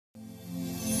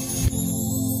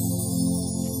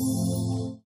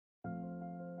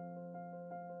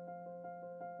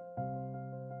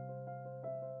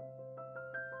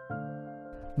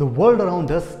The world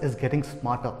around us is getting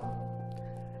smarter.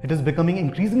 It is becoming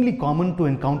increasingly common to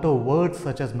encounter words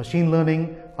such as machine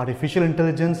learning, artificial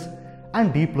intelligence,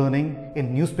 and deep learning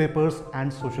in newspapers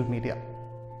and social media.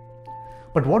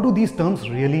 But what do these terms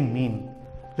really mean?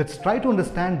 Let's try to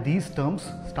understand these terms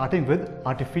starting with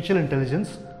artificial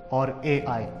intelligence or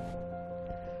AI.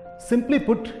 Simply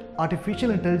put,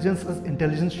 artificial intelligence is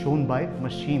intelligence shown by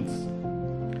machines.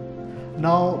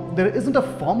 Now, there isn't a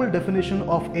formal definition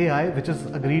of AI which is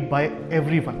agreed by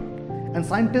everyone, and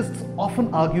scientists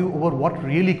often argue over what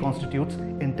really constitutes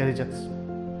intelligence.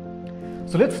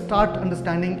 So let's start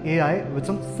understanding AI with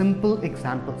some simple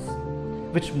examples,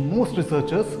 which most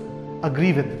researchers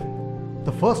agree with.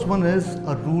 The first one is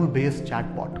a rule-based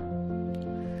chatbot.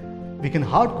 We can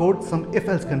hard-code some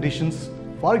if-else conditions.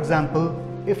 For example,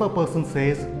 if a person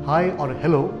says hi or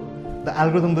hello, the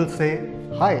algorithm will say,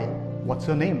 hi, what's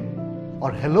your name?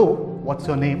 Or hello, what's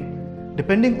your name?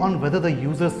 Depending on whether the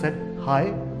user said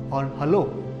hi or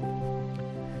hello.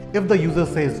 If the user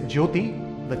says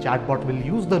Jyoti, the chatbot will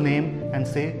use the name and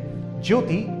say,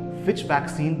 Jyoti, which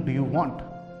vaccine do you want?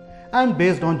 And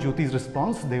based on Jyoti's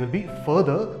response, there will be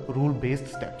further rule-based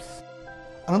steps.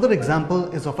 Another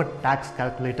example is of a tax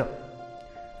calculator.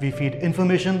 We feed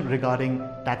information regarding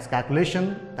tax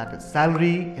calculation, that is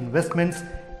salary, investments,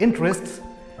 interests,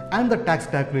 and the tax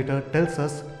calculator tells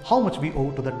us how much we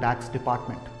owe to the tax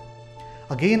department.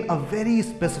 Again, a very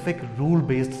specific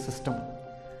rule-based system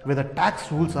where the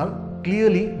tax rules are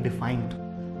clearly defined.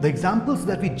 The examples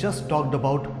that we just talked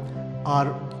about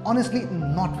are honestly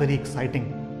not very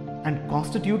exciting and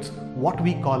constitutes what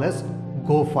we call as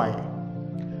GoFi,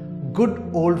 good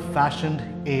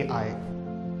old-fashioned AI.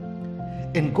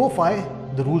 In GoFi,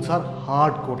 the rules are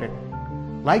hard-coded.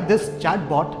 Like this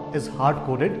chatbot is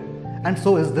hard-coded, and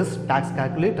so is this tax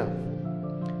calculator.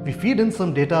 We feed in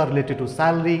some data related to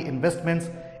salary, investments,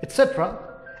 etc.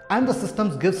 and the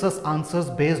system gives us answers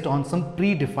based on some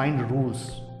predefined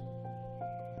rules.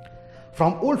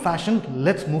 From old-fashioned,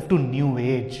 let's move to new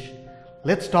age.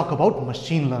 Let's talk about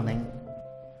machine learning.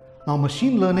 Now,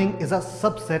 machine learning is a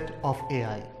subset of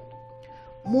AI.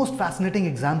 Most fascinating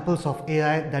examples of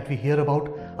AI that we hear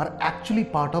about are actually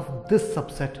part of this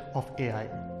subset of AI.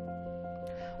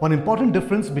 One important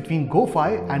difference between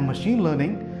GoFi and machine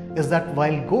learning is that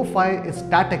while GoFi is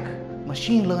static,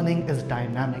 machine learning is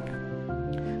dynamic,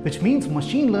 which means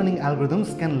machine learning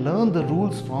algorithms can learn the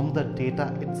rules from the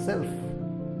data itself.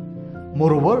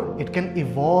 Moreover, it can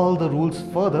evolve the rules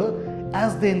further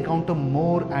as they encounter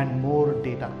more and more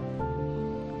data.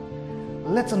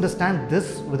 Let's understand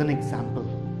this with an example.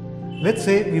 Let's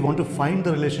say we want to find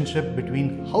the relationship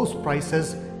between house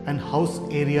prices and house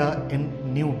area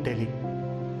in New Delhi.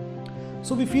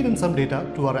 So we feed in some data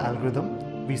to our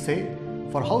algorithm. We say,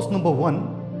 for house number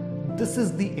 1, this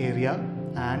is the area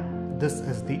and this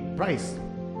is the price.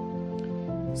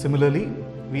 Similarly,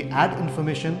 we add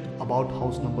information about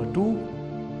house number 2.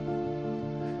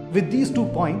 With these 2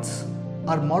 points,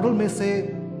 our model may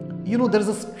say, there is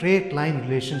a straight line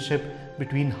relationship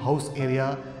between house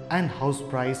area and house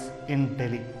price in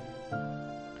Delhi.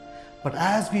 But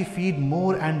as we feed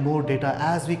more and more data,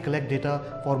 as we collect data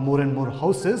for more and more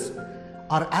houses,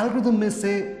 our algorithm may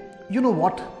say,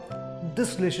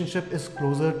 this relationship is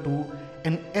closer to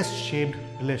an S-shaped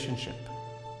relationship.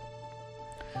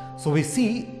 So we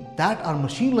see that our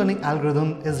machine learning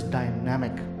algorithm is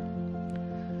dynamic.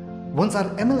 Once our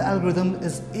ML algorithm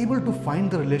is able to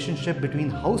find the relationship between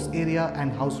house area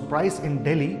and house price in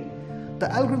Delhi,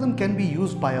 the algorithm can be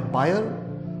used by a buyer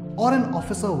or an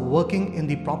officer working in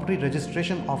the property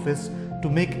registration office to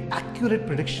make accurate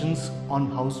predictions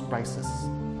on house prices.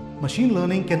 Machine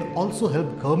learning can also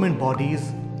help government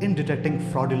bodies in detecting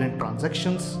fraudulent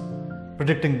transactions,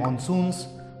 predicting monsoons,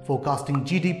 forecasting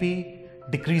GDP,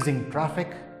 decreasing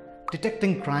traffic,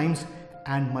 detecting crimes,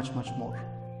 and much more.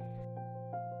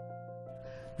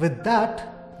 With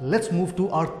that, let's move to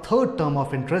our third term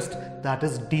of interest, that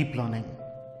is deep learning.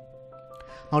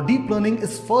 Now, deep learning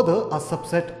is further a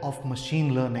subset of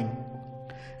machine learning.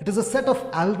 It is a set of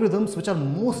algorithms which are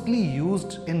mostly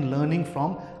used in learning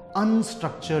from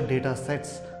unstructured data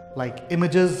sets like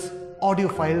images, audio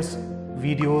files,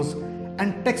 videos,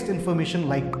 and text information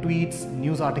like tweets,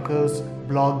 news articles,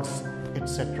 blogs,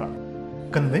 etc.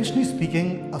 Conventionally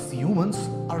speaking, us humans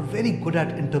are very good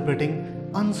at interpreting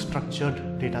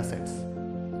unstructured data sets.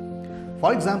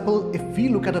 For example, if we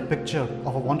look at a picture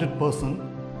of a wanted person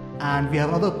and we have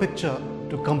another picture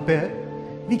to compare,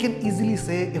 we can easily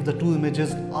say if the 2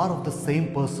 images are of the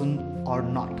same person or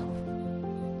not.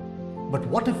 But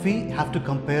what if we have to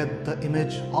compare the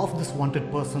image of this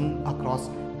wanted person across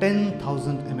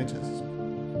 10,000 images?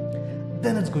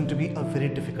 then it's going to be a very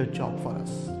difficult job for us.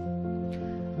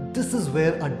 This is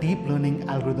where a deep learning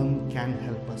algorithm can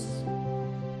help us.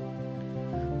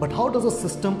 But how does a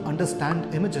system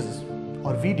understand images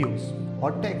or videos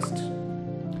or text?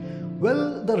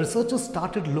 Well, the researchers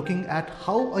started looking at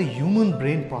how a human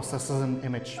brain processes an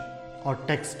image or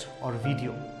text or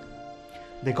video.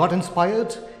 They got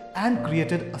inspired and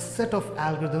created a set of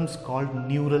algorithms called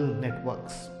neural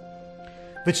networks,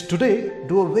 which today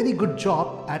do a very good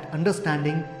job at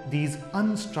understanding these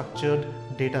unstructured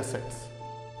data sets.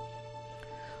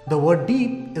 The word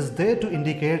deep is there to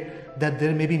indicate that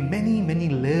there may be many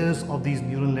layers of these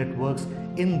neural networks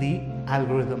in the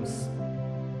algorithms.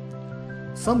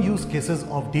 Some use cases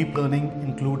of deep learning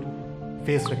include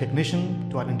face recognition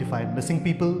to identify missing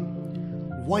people,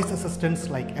 voice assistants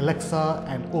like Alexa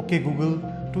and OK Google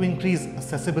to increase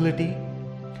accessibility,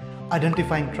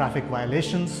 identifying traffic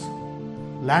violations,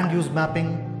 land use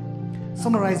mapping,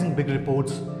 summarizing big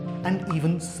reports, and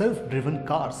even self-driven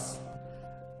cars.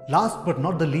 Last but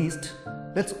not the least,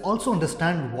 let's also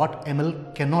understand what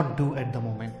ML cannot do at the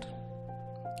moment.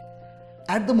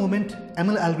 At the moment,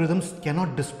 ML algorithms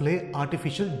cannot display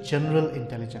artificial general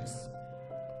intelligence.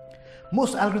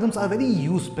 Most algorithms are very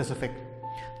use specific.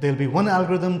 There will be one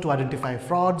algorithm to identify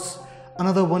frauds,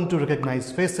 another one to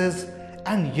recognize faces,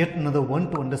 and yet another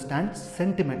one to understand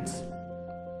sentiments.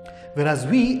 Whereas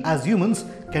we as humans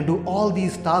can do all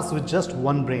these tasks with just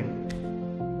one brain.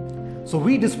 So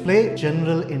we display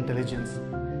general intelligence,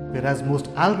 whereas most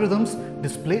algorithms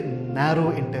display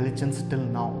narrow intelligence till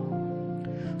now.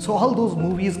 So all those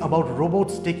movies about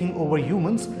robots taking over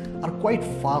humans are quite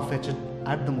far-fetched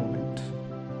at the moment.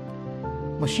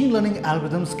 Machine learning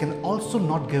algorithms can also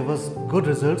not give us good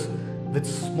results with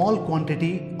small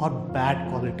quantity or bad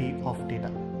quality of data.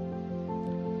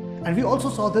 And we also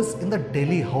saw this in the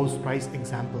Delhi house price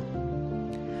example,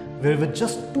 where with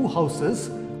just 2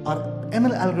 houses, our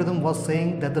ML algorithm was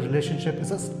saying that the relationship is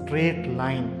a straight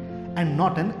line and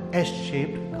not an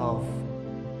S-shaped curve.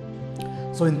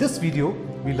 So in this video,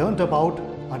 we learned about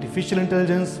artificial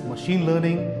intelligence, machine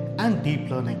learning, and deep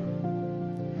learning.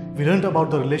 We learned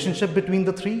about the relationship between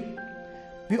the three.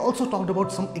 We also talked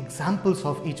about some examples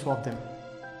of each of them.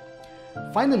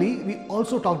 Finally, we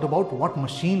also talked about what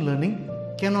machine learning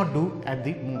cannot do at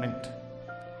the moment.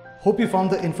 Hope you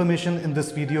found the information in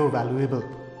this video valuable.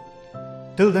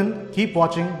 Till then, keep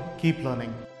watching, keep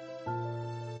learning.